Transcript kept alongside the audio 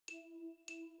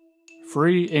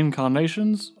3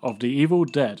 incarnations of the Evil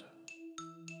Dead.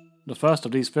 The first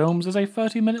of these films is a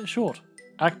 30-minute short,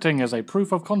 acting as a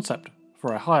proof of concept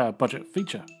for a higher budget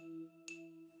feature.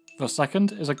 The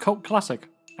second is a cult classic,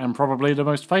 and probably the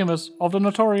most famous of the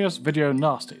notorious video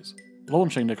nasties,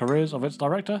 launching the careers of its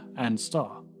director and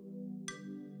star.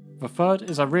 The third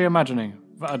is a reimagining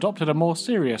that adopted a more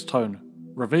serious tone,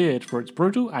 revered for its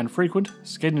brutal and frequent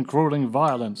skin-crawling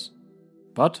violence.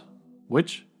 But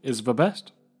which is the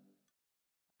best?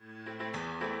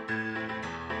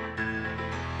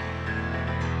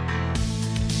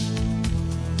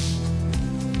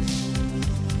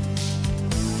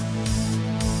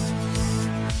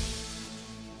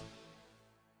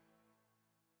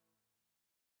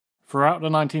 Throughout the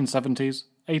 1970s,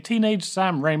 a teenage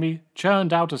Sam Raimi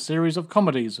churned out a series of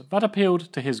comedies that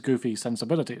appealed to his goofy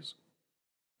sensibilities.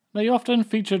 They often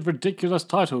featured ridiculous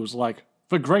titles like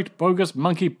The Great Bogus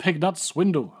Monkey Pignut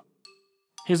Swindle.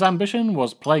 His ambition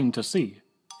was plain to see,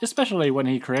 especially when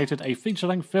he created a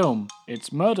feature-length film,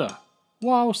 It's Murder,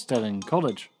 while still in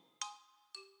college.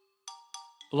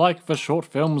 Like the short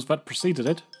films that preceded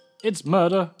it, It's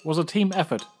Murder was a team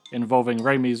effort involving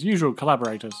Raimi's usual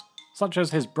collaborators, such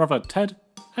as his brother Ted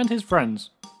and his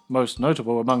friends, most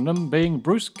notable among them being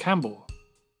Bruce Campbell.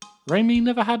 Raimi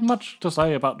never had much to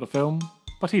say about the film,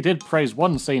 but he did praise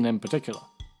one scene in particular.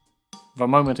 The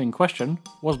moment in question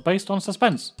was based on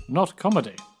suspense, not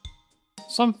comedy.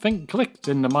 Something clicked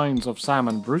in the minds of Sam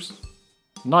and Bruce.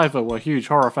 Neither were huge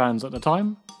horror fans at the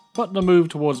time, but the move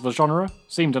towards the genre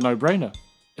seemed a no-brainer,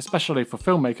 especially for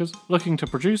filmmakers looking to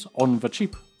produce on the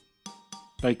cheap.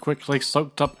 They quickly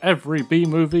soaked up every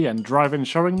B-movie and drive-in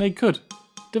showing they could,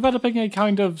 developing a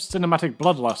kind of cinematic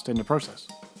bloodlust in the process.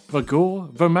 The gore,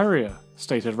 the merrier,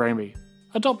 stated Raimi,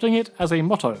 adopting it as a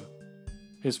motto.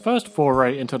 His first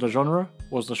foray into the genre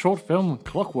was the short film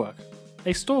Clockwork,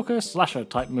 a stalker-slasher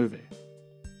type movie.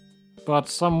 But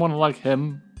someone like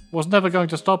him was never going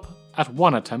to stop at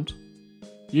one attempt.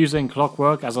 Using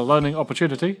Clockwork as a learning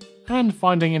opportunity, and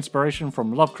finding inspiration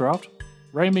from Lovecraft,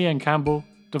 Raimi and Campbell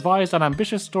devised an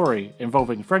ambitious story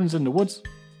involving friends in the woods,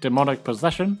 demonic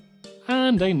possession,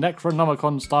 and a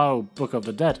Necronomicon-style Book of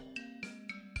the Dead.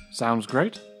 Sounds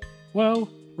great? Well,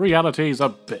 reality's a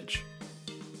bitch.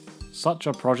 Such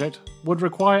a project would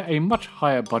require a much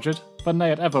higher budget than they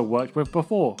had ever worked with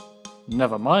before,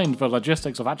 never mind the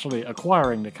logistics of actually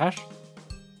acquiring the cash.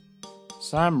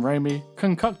 Sam Raimi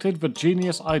concocted the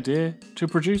genius idea to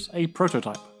produce a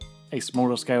prototype, a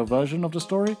smaller scale version of the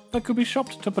story that could be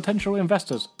shopped to potential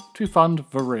investors to fund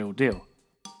the real deal.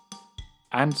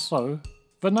 And so,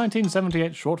 the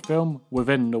 1978 short film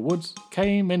Within the Woods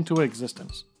came into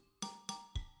existence.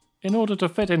 In order to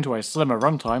fit into a slimmer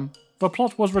runtime, the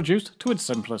plot was reduced to its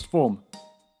simplest form.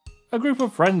 A group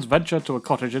of friends venture to a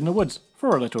cottage in the woods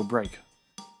for a little break.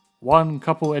 One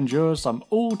couple endures some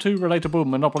all too relatable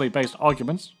Monopoly-based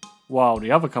arguments, while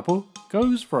the other couple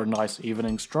goes for a nice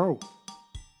evening stroll.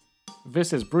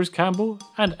 This is Bruce Campbell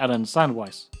and Ellen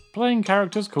Sandweiss, playing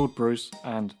characters called Bruce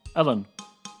and Ellen.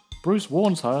 Bruce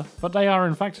warns her that they are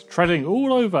in fact treading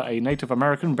all over a Native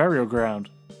American burial ground.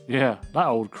 Yeah, that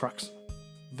old crux.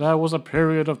 There was a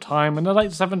period of time in the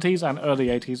late 70s and early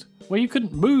 80s where you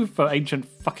couldn't move for ancient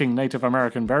fucking Native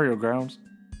American burial grounds.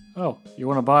 Oh, you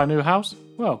want to buy a new house?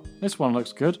 Well, this one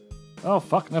looks good. Oh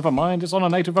fuck, never mind, it's on a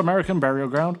Native American burial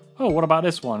ground. Oh, what about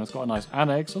this one? It's got a nice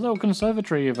annex, a little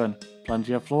conservatory even.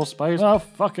 Plenty of floor space. Oh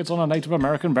fuck, it's on a Native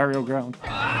American burial ground.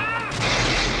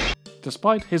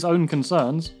 Despite his own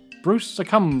concerns, Bruce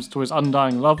succumbs to his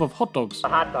undying love of hot dogs.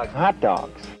 Hot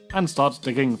dogs. And starts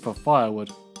digging for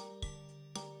firewood.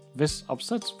 This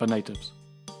upsets the natives.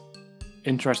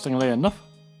 Interestingly enough,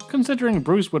 considering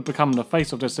Bruce would become the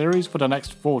face of the series for the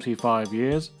next 45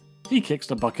 years, he kicks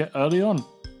the bucket early on.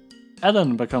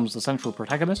 Ellen becomes the central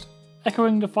protagonist,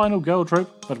 echoing the final girl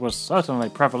trope that was certainly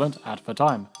prevalent at the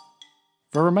time.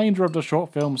 The remainder of the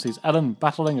short film sees Ellen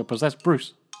battling a possessed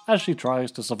Bruce as she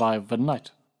tries to survive the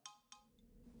night.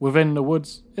 Within the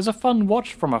Woods is a fun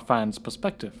watch from a fan's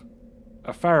perspective.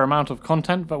 A fair amount of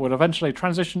content that would eventually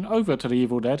transition over to The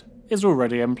Evil Dead is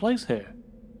already in place here.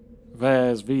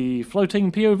 There's the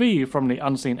floating POV from the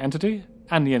unseen entity,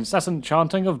 and the incessant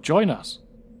chanting of "Join us."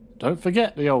 Don't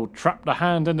forget the old trap the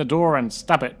hand in the door and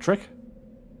stab it trick.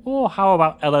 Or how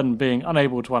about Ellen being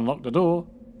unable to unlock the door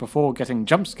before getting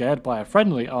jump scared by a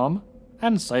friendly arm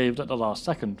and saved at the last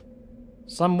second?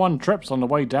 Someone trips on the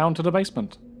way down to the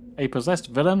basement. A possessed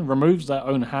villain removes their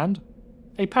own hand.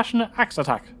 A passionate axe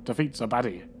attack defeats a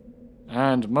baddie.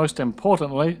 And most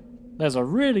importantly, there's a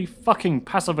really fucking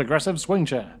passive-aggressive swing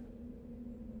chair.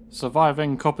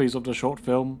 Surviving copies of the short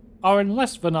film are in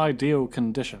less than ideal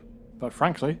condition, but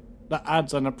frankly, that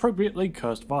adds an appropriately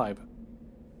cursed vibe.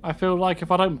 I feel like if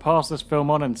I don't pass this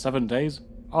film on in 7 days,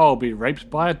 I'll be raped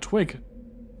by a twig.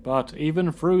 But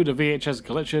even through the VHS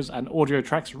glitches and audio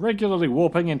tracks regularly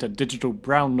warping into digital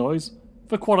brown noise,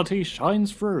 the quality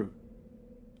shines through.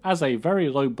 As a very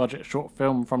low budget short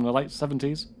film from the late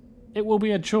 70s, it will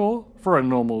be a chore for a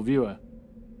normal viewer.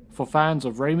 For fans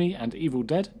of Raimi and Evil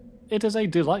Dead, it is a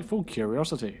delightful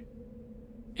curiosity.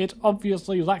 It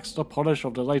obviously lacks the polish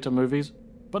of the later movies,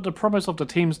 but the promise of the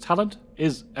team's talent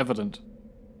is evident.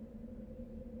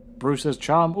 Bruce's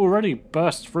charm already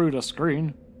bursts through the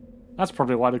screen. That's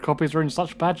probably why the copies are in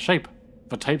such bad shape.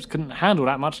 The tapes couldn't handle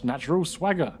that much natural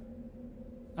swagger.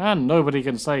 And nobody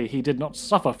can say he did not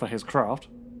suffer for his craft.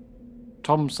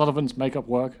 Tom Sullivan's makeup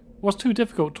work was too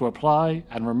difficult to apply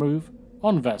and remove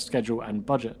on their schedule and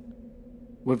budget.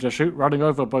 With the shoot running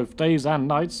over both days and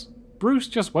nights, Bruce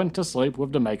just went to sleep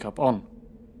with the makeup on.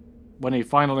 When he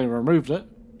finally removed it,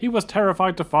 he was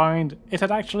terrified to find it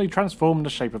had actually transformed the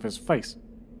shape of his face.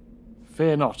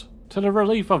 Fear not, to the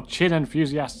relief of chin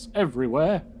enthusiasts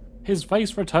everywhere, his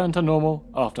face returned to normal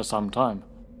after some time.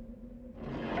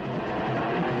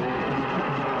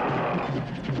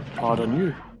 Pardon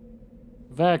you.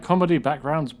 Their comedy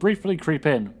backgrounds briefly creep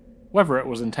in, whether it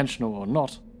was intentional or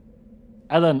not.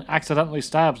 Ellen accidentally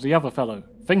stabs the other fellow,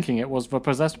 thinking it was the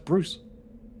possessed Bruce.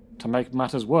 To make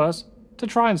matters worse, to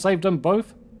try and save them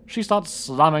both, she starts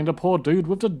slamming the poor dude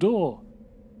with the door.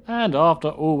 And after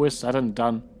all is said and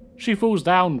done, she falls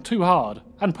down too hard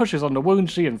and pushes on the wound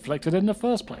she inflicted in the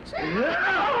first place.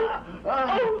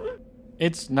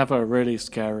 It's never really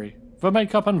scary. The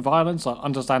makeup and violence are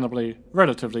understandably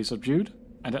relatively subdued,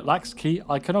 and it lacks key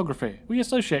iconography we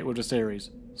associate with the series,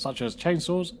 such as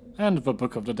chainsaws and the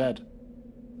Book of the Dead.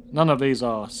 None of these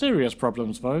are serious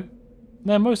problems though.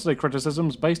 They're mostly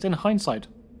criticisms based in hindsight.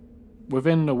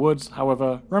 Within the Woods,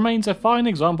 however, remains a fine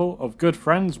example of good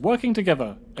friends working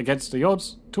together against the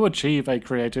odds to achieve a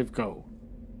creative goal.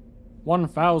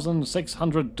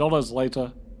 $1,600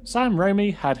 later, Sam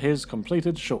Raimi had his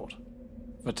completed short.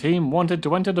 The team wanted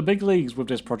to enter the big leagues with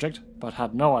this project, but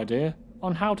had no idea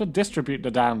on how to distribute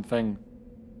the damn thing.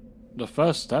 The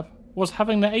first step was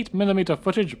having the 8mm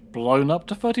footage blown up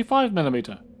to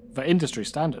 35mm, the industry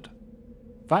standard.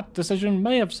 That decision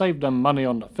may have saved them money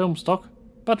on the film stock,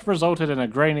 but resulted in a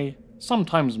grainy,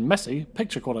 sometimes messy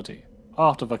picture quality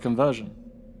after the conversion.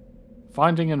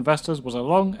 Finding investors was a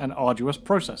long and arduous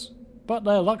process, but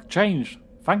their luck changed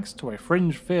thanks to a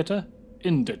fringe theatre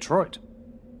in Detroit.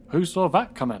 Who saw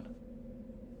that coming?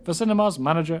 The cinema's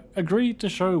manager agreed to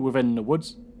show Within the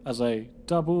Woods as a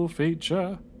double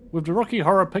feature with the Rocky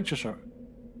Horror Picture Show.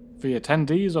 The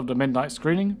attendees of the midnight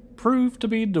screening proved to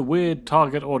be the weird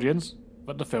target audience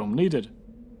that the film needed.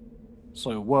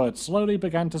 So word slowly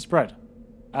began to spread,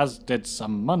 as did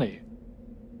some money.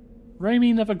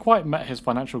 Raimi never quite met his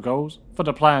financial goals for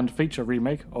the planned feature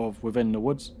remake of Within the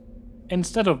Woods.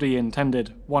 Instead of the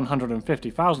intended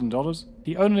 $150,000,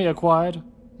 he only acquired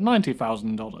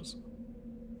 $90,000.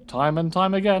 Time and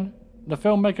time again, the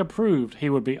filmmaker proved he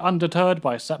would be undeterred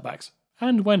by setbacks,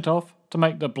 and went off to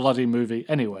make the bloody movie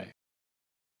anyway.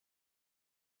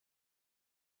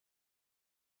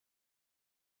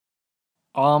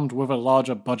 Armed with a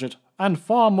larger budget and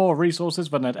far more resources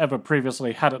than they'd ever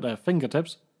previously had at their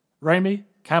fingertips, Raimi,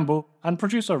 Campbell, and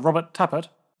producer Robert Tappert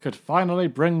could finally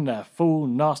bring their full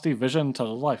nasty vision to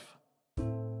life.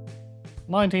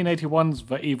 1981's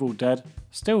The Evil Dead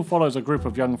still follows a group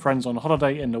of young friends on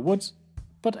holiday in the woods,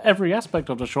 but every aspect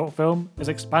of the short film is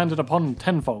expanded upon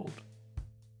tenfold.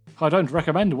 I don't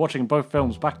recommend watching both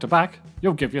films back to back,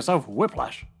 you'll give yourself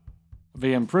whiplash.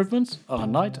 The improvements are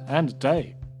night and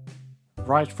day.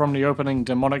 Right from the opening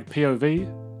demonic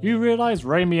POV, you realise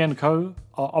Raimi and co.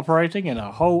 are operating in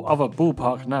a whole other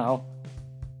ballpark now.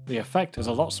 The effect is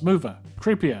a lot smoother,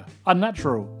 creepier,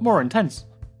 unnatural, more intense.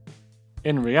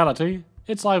 In reality,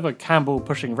 it's either Campbell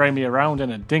pushing Raimi around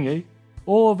in a dinghy,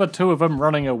 or the two of them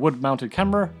running a wood-mounted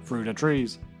camera through the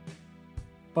trees.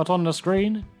 But on the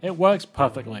screen, it works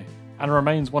perfectly, and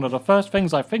remains one of the first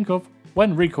things I think of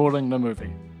when recalling the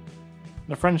movie.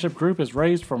 The friendship group is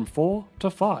raised from 4 to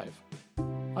 5.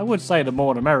 I would say the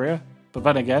more the merrier, but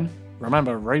then again,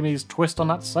 remember Raimi's twist on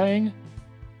that saying?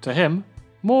 To him,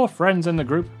 more friends in the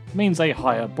group means a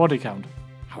higher body count.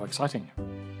 How exciting.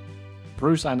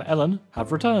 Bruce and Ellen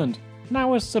have returned,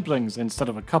 now as siblings instead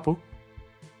of a couple.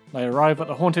 They arrive at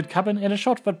the haunted cabin in a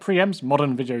shot that preempts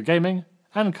modern video gaming,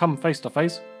 and come face to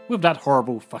face with that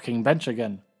horrible fucking bench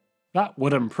again. That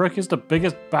wooden prick is the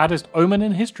biggest, baddest omen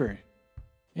in history.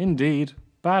 Indeed,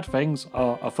 bad things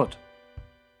are afoot.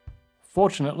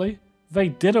 Fortunately, they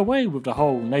did away with the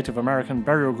whole Native American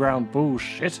burial ground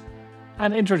bullshit,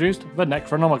 and introduced the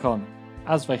Necronomicon,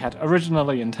 as they had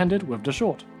originally intended with the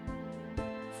short.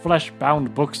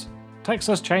 Flesh-bound books,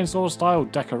 Texas Chainsaw-style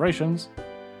decorations,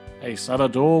 a cellar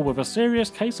door with a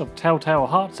serious case of telltale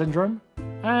heart syndrome,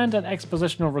 and an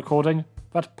expositional recording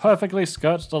that perfectly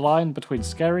skirts the line between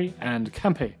scary and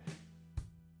campy.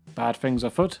 Bad things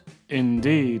afoot,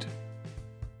 indeed.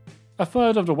 A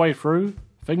third of the way through,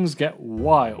 things get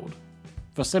wild.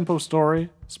 The simple story,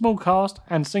 small cast,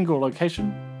 and single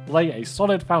location lay a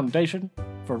solid foundation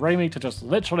for Raimi to just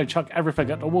literally chuck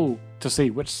everything at the wall to see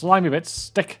which slimy bits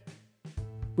stick.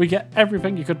 We get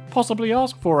everything you could possibly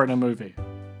ask for in a movie.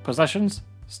 Possessions,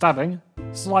 stabbing,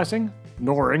 slicing,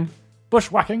 gnawing,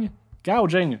 bushwhacking,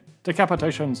 gouging,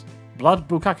 decapitations, blood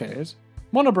bukakes,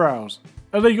 monobrows,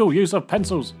 illegal use of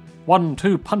pencils,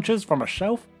 1-2 punches from a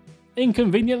shelf,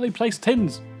 inconveniently placed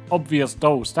tins, obvious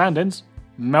doll stand-ins,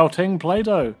 melting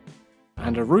Play-Doh,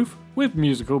 and a roof with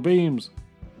musical beams.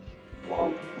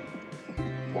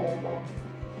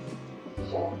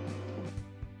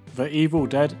 The Evil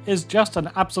Dead is just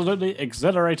an absolutely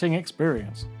exhilarating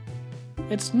experience.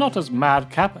 It's not as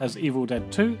madcap as Evil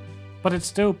Dead 2, but it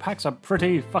still packs a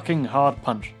pretty fucking hard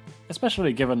punch,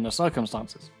 especially given the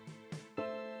circumstances.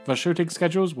 The shooting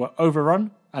schedules were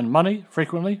overrun, and money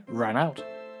frequently ran out.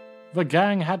 The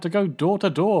gang had to go door to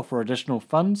door for additional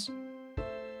funds.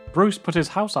 Bruce put his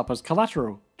house up as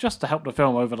collateral, just to help the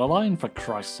film over the line, for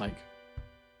Christ's sake.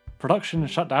 Production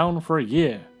shut down for a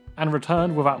year, and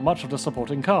returned without much of the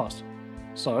supporting cast.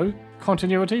 So,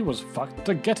 continuity was fucked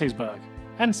to Gettysburg,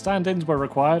 and stand-ins were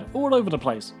required all over the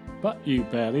place, but you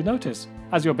barely notice,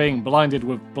 as you're being blinded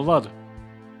with blood.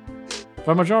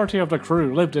 The majority of the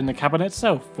crew lived in the cabin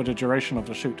itself for the duration of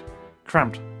the shoot,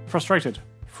 cramped, frustrated,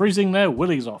 freezing their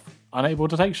willies off, unable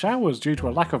to take showers due to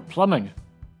a lack of plumbing.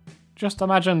 Just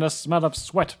imagine the smell of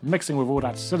sweat mixing with all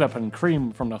that syrup and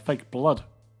cream from the fake blood.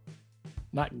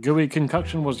 That gooey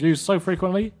concoction was used so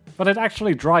frequently that it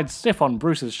actually dried stiff on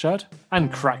Bruce's shirt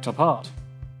and cracked apart.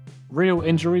 Real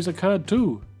injuries occurred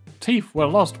too. Teeth were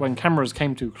lost when cameras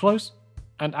came too close,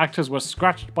 and actors were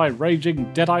scratched by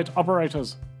raging deadite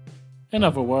operators. In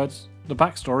other words, the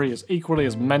backstory is equally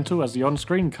as mental as the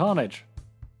on-screen carnage.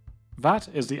 That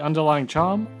is the underlying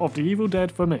charm of The Evil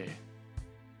Dead for me.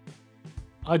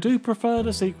 I do prefer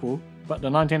the sequel, but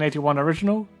the 1981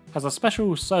 original has a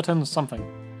special certain something.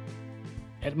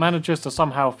 It manages to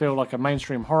somehow feel like a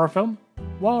mainstream horror film,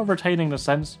 while retaining the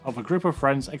sense of a group of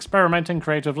friends experimenting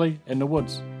creatively in the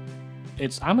woods.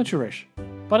 It's amateurish,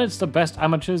 but it's the best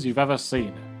amateurs you've ever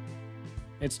seen.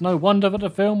 It's no wonder that the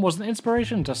film was an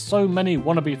inspiration to so many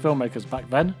wannabe filmmakers back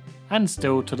then, and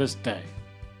still to this day.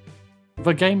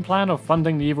 The game plan of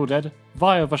funding The Evil Dead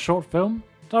via the short film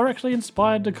directly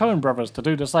inspired the Coen brothers to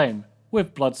do the same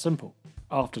with Blood Simple,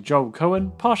 after Joel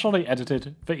Coen partially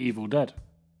edited The Evil Dead.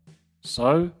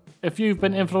 So, if you've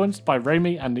been influenced by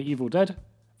Raimi and The Evil Dead,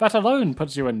 that alone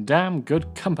puts you in damn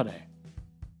good company.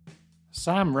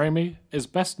 Sam Raimi is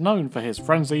best known for his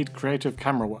frenzied creative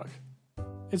camera work.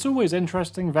 It's always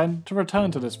interesting then to return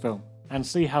to this film and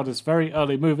see how this very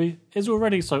early movie is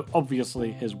already so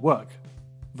obviously his work.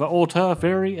 The auteur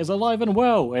theory is alive and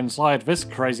well inside this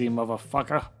crazy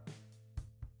motherfucker.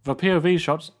 The POV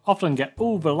shots often get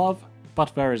all the love,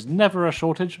 but there is never a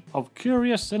shortage of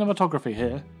curious cinematography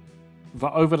here.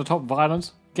 The over-the-top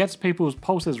violence gets people's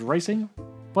pulses racing,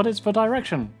 but it's the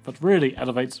direction that really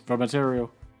elevates the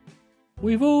material.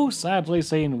 We've all sadly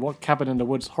seen what Cabin in the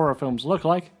Woods horror films look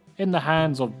like in the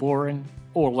hands of boring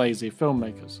or lazy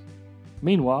filmmakers.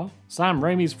 Meanwhile, Sam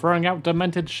Raimi's throwing out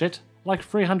demented shit like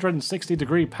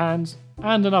 360-degree pans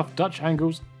and enough Dutch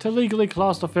angles to legally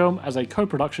class the film as a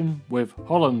co-production with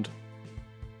Holland.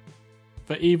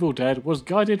 The Evil Dead was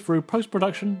guided through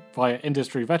post-production via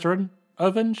industry veteran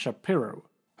Irvin Shapiro,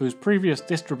 whose previous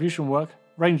distribution work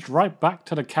ranged right back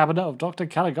to the cabinet of Dr.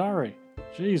 Caligari.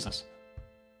 Jesus.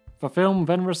 The film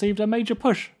then received a major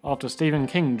push after Stephen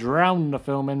King drowned the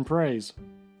film in praise.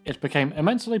 It became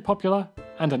immensely popular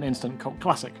and an instant cult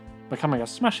classic, becoming a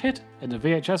smash hit in the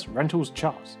VHS rentals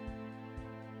charts.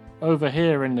 Over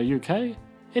here in the UK,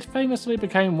 it famously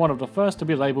became one of the first to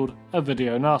be labelled a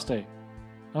video nasty.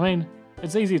 I mean,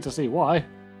 it's easy to see why.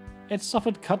 It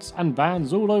suffered cuts and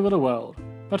bans all over the world,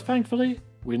 but thankfully,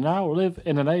 we now live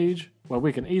in an age where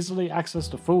we can easily access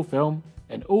the full film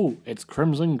in all its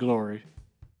crimson glory.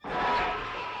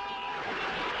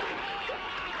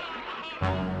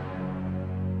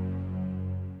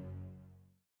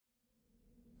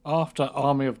 After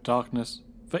Army of Darkness,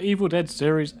 the Evil Dead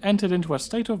series entered into a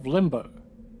state of limbo.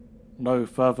 No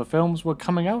further films were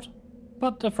coming out,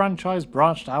 but the franchise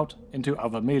branched out into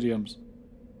other mediums.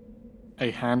 A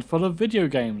handful of video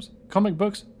games comic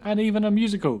books, and even a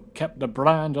musical kept the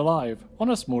brand alive on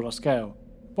a smaller scale,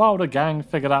 while the gang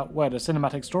figured out where the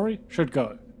cinematic story should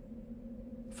go.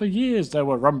 For years there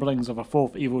were rumblings of a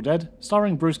fourth Evil Dead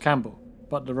starring Bruce Campbell,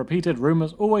 but the repeated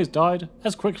rumours always died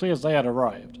as quickly as they had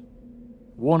arrived.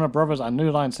 Warner Bros. And New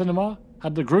Line Cinema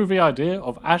had the groovy idea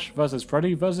of Ash vs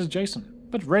Freddy vs Jason,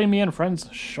 but Raimi and friends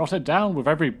shot it down with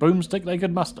every boomstick they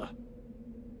could muster.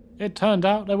 It turned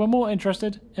out they were more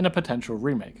interested in a potential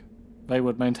remake. They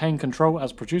would maintain control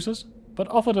as producers, but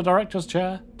offer the director's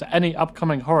chair to any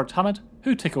upcoming horror talent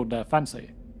who tickled their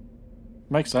fancy.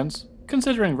 Makes sense,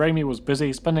 considering Raimi was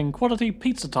busy spending quality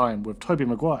pizza time with Tobey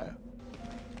Maguire.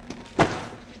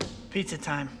 Pizza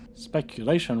time.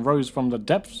 Speculation rose from the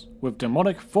depths with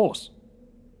demonic force.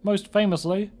 Most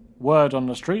famously, word on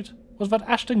the street was that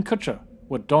Ashton Kutcher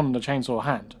would don the chainsaw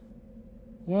hand.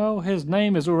 Well, his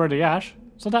name is already Ash,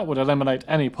 so that would eliminate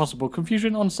any possible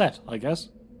confusion on set, I guess.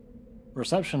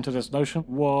 Reception to this notion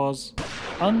was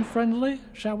unfriendly,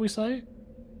 shall we say?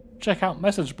 Check out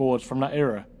message boards from that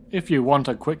era if you want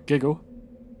a quick giggle.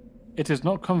 It is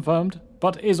not confirmed,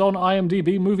 but is on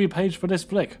IMDb movie page for this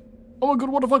flick. Oh my god,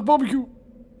 what the fuck, barbecue?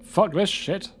 Fuck this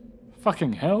shit.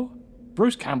 Fucking hell.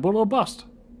 Bruce Campbell or bust?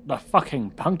 The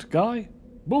fucking punked guy?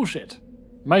 Bullshit.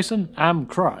 Mason, am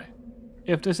cry.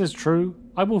 If this is true,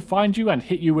 I will find you and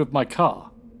hit you with my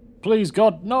car. Please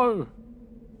God, no!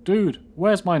 Dude,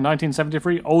 where's my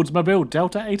 1973 Oldsmobile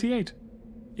Delta 88?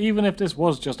 Even if this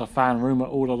was just a fan rumour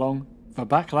all along, the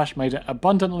backlash made it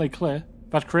abundantly clear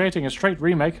that creating a straight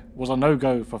remake was a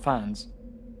no-go for fans.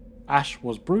 Ash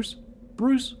was Bruce,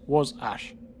 Bruce was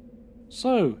Ash.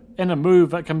 So, in a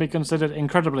move that can be considered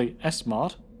incredibly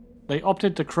S-smart, they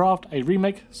opted to craft a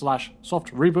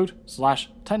remake/soft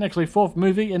reboot/technically fourth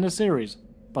movie in the series,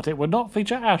 but it would not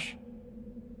feature Ash.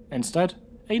 Instead,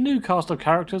 a new cast of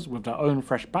characters with their own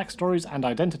fresh backstories and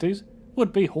identities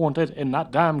would be haunted in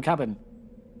that damn cabin.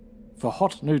 The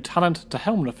hot new talent to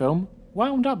helm the film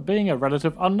wound up being a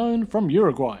relative unknown from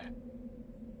Uruguay.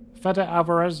 Fede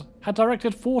Alvarez had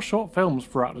directed 4 short films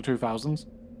throughout the 2000s.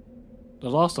 The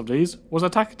last of these was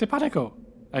Attack de Panico,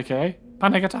 aka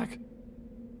Panic Attack.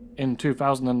 In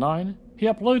 2009, he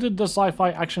uploaded the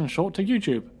sci-fi action short to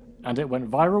YouTube, and it went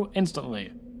viral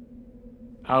instantly.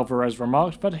 Alvarez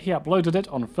remarked that he uploaded it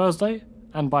on Thursday,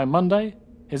 and by Monday,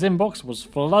 his inbox was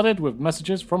flooded with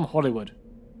messages from Hollywood.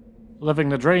 Living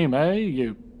the dream, eh,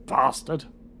 you bastard?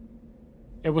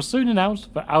 It was soon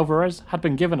announced that Alvarez had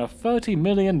been given a $30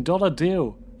 million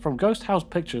deal from Ghost House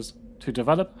Pictures to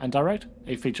develop and direct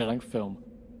a feature-length film.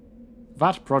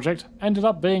 That project ended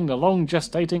up being the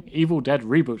long-gestating Evil Dead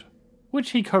reboot,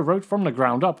 which he co-wrote from the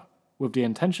ground up, with the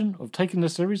intention of taking the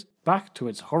series back to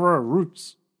its horror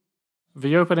roots.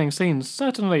 The opening scene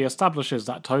certainly establishes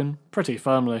that tone pretty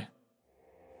firmly.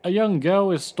 A young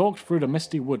girl is stalked through the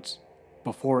misty woods,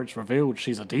 before it's revealed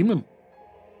she's a demon.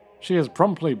 She is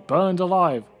promptly burned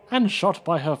alive and shot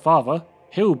by her father,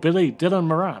 hillbilly Dylan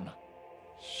Moran.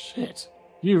 Shit,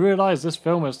 you realise this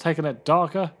film has taken it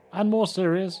darker and more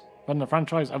serious than the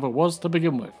franchise ever was to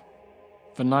begin with.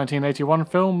 The 1981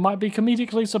 film might be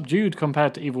comedically subdued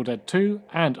compared to Evil Dead 2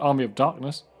 and Army of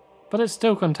Darkness, but it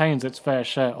still contains its fair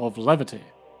share of levity.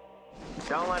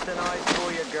 Don't let the noise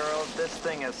fool you, girls. This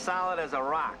thing is solid as a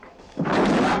rock.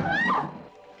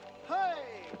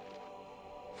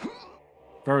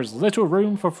 There is little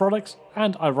room for frolics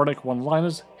and ironic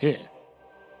one-liners here.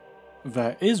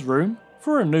 There is room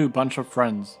for a new bunch of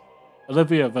friends.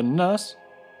 Olivia the nurse,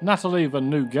 Natalie the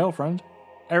new girlfriend,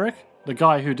 Eric, the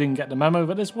guy who didn't get the memo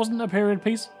that this wasn't a period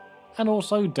piece, and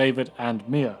also David and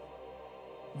Mia.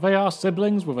 They are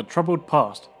siblings with a troubled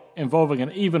past, involving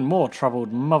an even more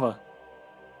troubled mother.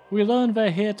 We learn they're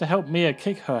here to help Mia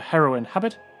kick her heroin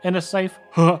habit in a safe,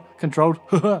 controlled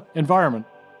environment.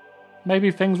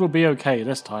 Maybe things will be okay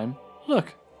this time.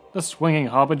 Look, the swinging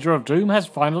harbinger of doom has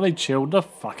finally chilled the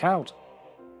fuck out.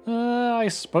 I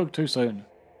spoke too soon.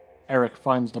 Eric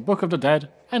finds the Book of the Dead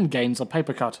and gains a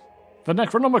paper cut. The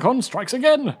Necronomicon strikes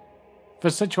again!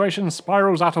 The situation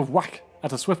spirals out of whack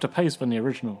at a swifter pace than the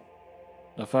original.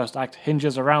 The first act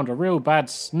hinges around a real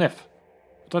bad sniff.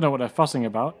 I don't know what they're fussing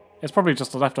about. It's probably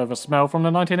just a leftover smell from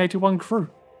the 1981 crew.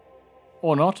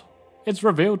 Or not. It's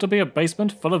revealed to be a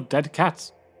basement full of dead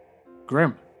cats.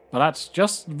 Grim, but that's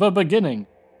just the beginning.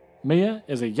 Mia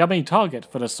is a yummy target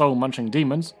for the soul-munching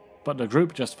demons, but the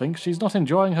group just thinks she's not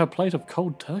enjoying her plate of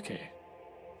cold turkey.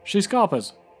 She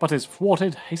scarpers, but is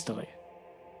thwarted hastily.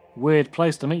 Weird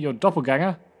place to meet your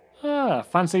doppelganger.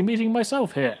 Fancy meeting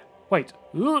myself here. Wait,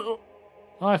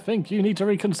 I think you need to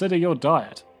reconsider your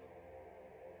diet.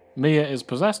 Mia is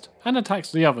possessed and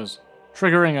attacks the others,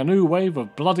 triggering a new wave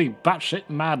of bloody batshit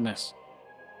madness.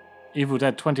 Evil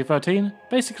Dead 2013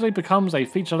 basically becomes a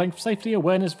feature-length safety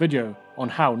awareness video on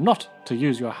how not to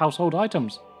use your household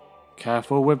items.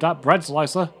 Careful with that bread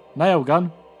slicer, nail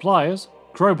gun, pliers,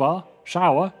 crowbar,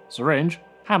 shower, syringe,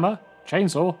 hammer,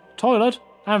 chainsaw, toilet,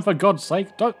 and for God's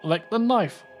sake, don't lick the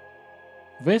knife.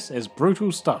 This is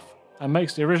brutal stuff, and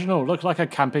makes the original look like a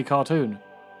campy cartoon.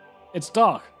 It's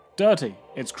dark, dirty,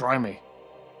 it's grimy.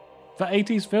 The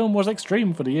 80s film was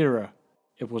extreme for the era.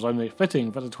 It was only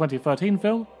fitting that the 2013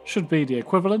 film should be the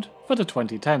equivalent for the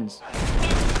 2010s.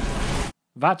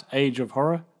 That age of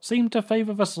horror seemed to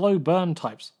favour the slow burn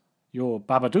types, your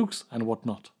Babadooks and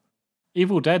whatnot.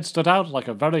 Evil Dead stood out like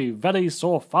a very, very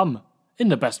sore thumb, in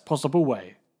the best possible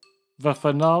way. The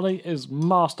finale is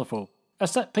masterful, a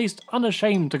set piece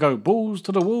unashamed to go balls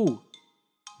to the wall.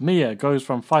 Mia goes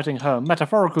from fighting her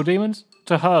metaphorical demons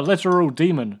to her literal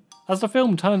demon, as the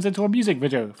film turns into a music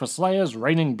video for Slayer's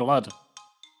Raining Blood.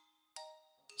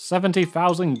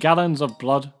 70,000 gallons of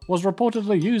blood was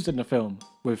reportedly used in the film,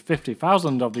 with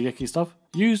 50,000 of the icky stuff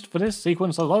used for this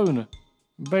sequence alone.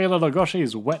 Bela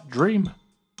Lugosi's wet dream.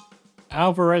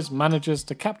 Alvarez manages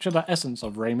to capture the essence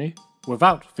of Raimi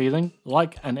without feeling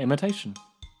like an imitation.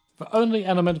 The only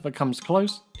element that comes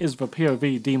close is the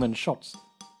POV demon shots.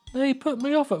 They put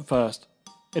me off at first.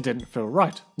 It didn't feel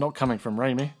right, not coming from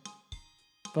Raimi.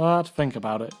 But think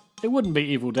about it, it wouldn't be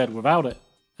Evil Dead without it,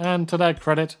 and to their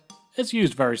credit, it's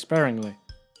used very sparingly.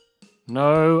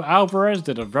 No, Alvarez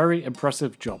did a very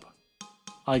impressive job.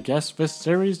 I guess this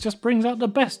series just brings out the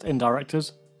best in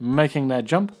directors, making their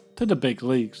jump to the big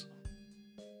leagues.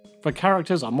 The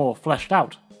characters are more fleshed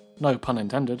out, no pun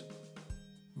intended.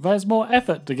 There's more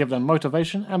effort to give them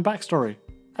motivation and backstory,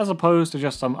 as opposed to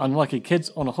just some unlucky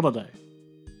kids on a holiday.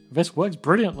 This works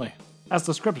brilliantly, as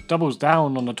the script doubles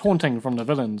down on the taunting from the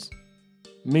villains.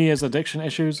 Mia's addiction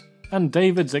issues and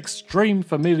David's extreme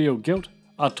familial guilt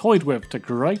are toyed with to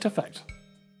great effect.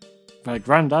 Their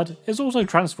granddad is also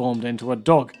transformed into a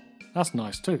dog. That's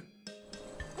nice too.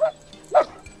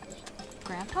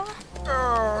 Grandpa?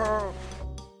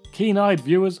 Keen-eyed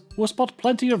viewers will spot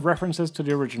plenty of references to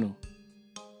the original.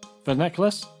 The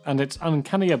necklace and its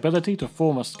uncanny ability to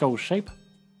form a skull shape,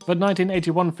 the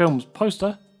 1981 film's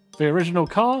poster, the original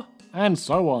car, and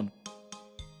so on.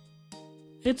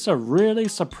 It's a really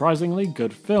surprisingly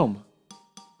good film.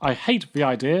 I hate the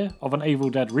idea of an Evil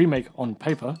Dead remake on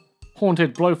paper.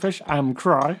 Haunted Blowfish am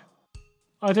cry.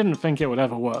 I didn't think it would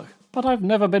ever work, but I've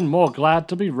never been more glad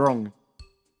to be wrong.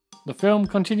 The film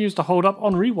continues to hold up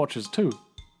on rewatches too.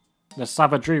 The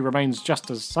savagery remains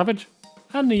just as savage,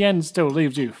 and the end still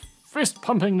leaves you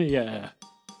fist-pumping the air.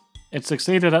 It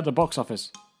succeeded at the box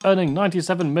office, earning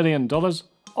 $97 million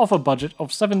off a budget of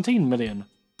 $17 million.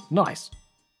 Nice.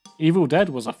 Evil Dead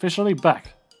was officially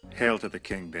back. Hail to the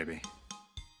king, baby.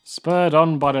 Spurred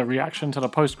on by the reaction to the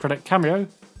post-credit cameo,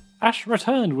 Ash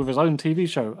returned with his own TV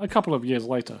show a couple of years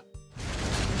later.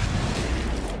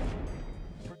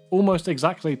 Almost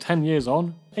exactly 10 years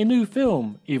on, a new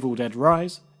film, Evil Dead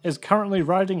Rise, is currently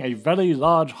riding a very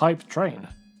large hype train.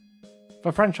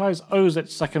 The franchise owes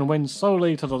its second wind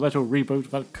solely to the little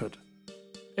reboot that could.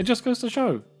 It just goes to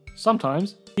show,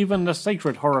 sometimes even the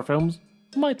sacred horror films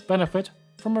might benefit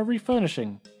from a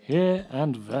refurnishing here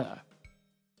and there.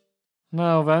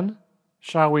 Now then,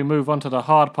 shall we move on to the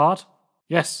hard part?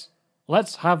 Yes,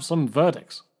 let's have some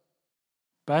verdicts.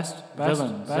 Best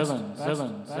villain.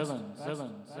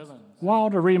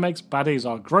 While the remake's baddies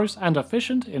are gross and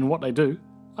efficient in what they do,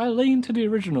 I lean to the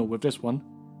original with this one.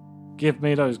 Give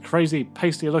me those crazy,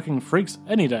 pasty-looking freaks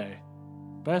any day.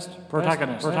 Best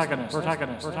protagonist.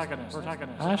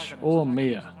 Ash or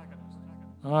Mia?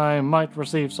 I might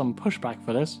receive some pushback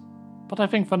for this, but I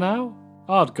think for now,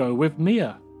 I'd go with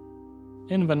Mia.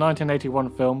 In the 1981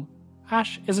 film,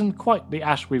 Ash isn't quite the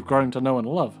Ash we've grown to know and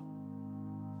love.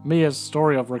 Mia's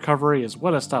story of recovery is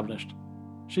well established.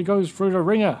 She goes through the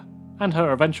ringer, and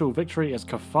her eventual victory is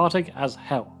cathartic as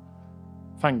hell.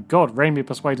 Thank God Raimi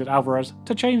persuaded Alvarez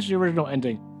to change the original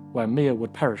ending, where Mia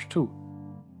would perish too.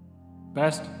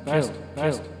 Best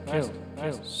kill.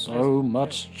 So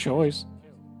much choice.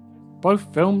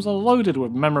 Both films are loaded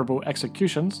with memorable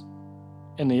executions.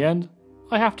 In the end,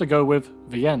 I have to go with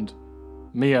the end.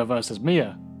 Mia versus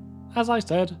Mia. As I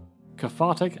said,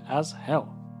 cathartic as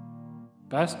hell.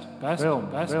 Best film.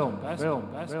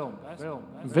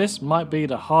 This might be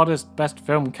the hardest best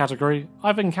film category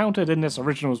I've encountered in this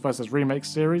Originals vs. Remakes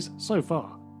series so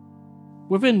far.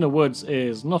 Within the Woods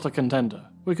is not a contender,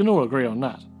 we can all agree on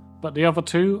that, but the other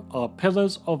two are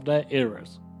pillars of their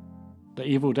eras. The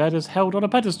Evil Dead is held on a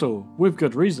pedestal, with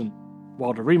good reason,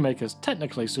 while the remake is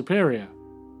technically superior.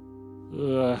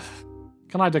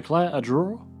 Can I declare a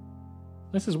draw?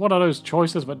 This is one of those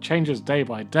choices that changes day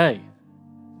by day.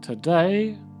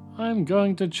 Today, I'm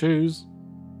going to choose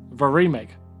the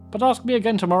remake, but ask me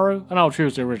again tomorrow and I'll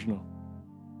choose the original.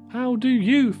 How do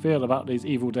you feel about these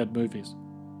Evil Dead movies?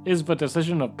 Is the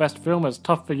decision of best film as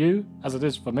tough for you as it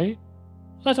is for me?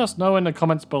 Let us know in the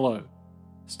comments below.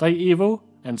 Stay evil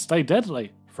and stay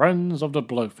deadly, friends of the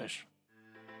Blowfish.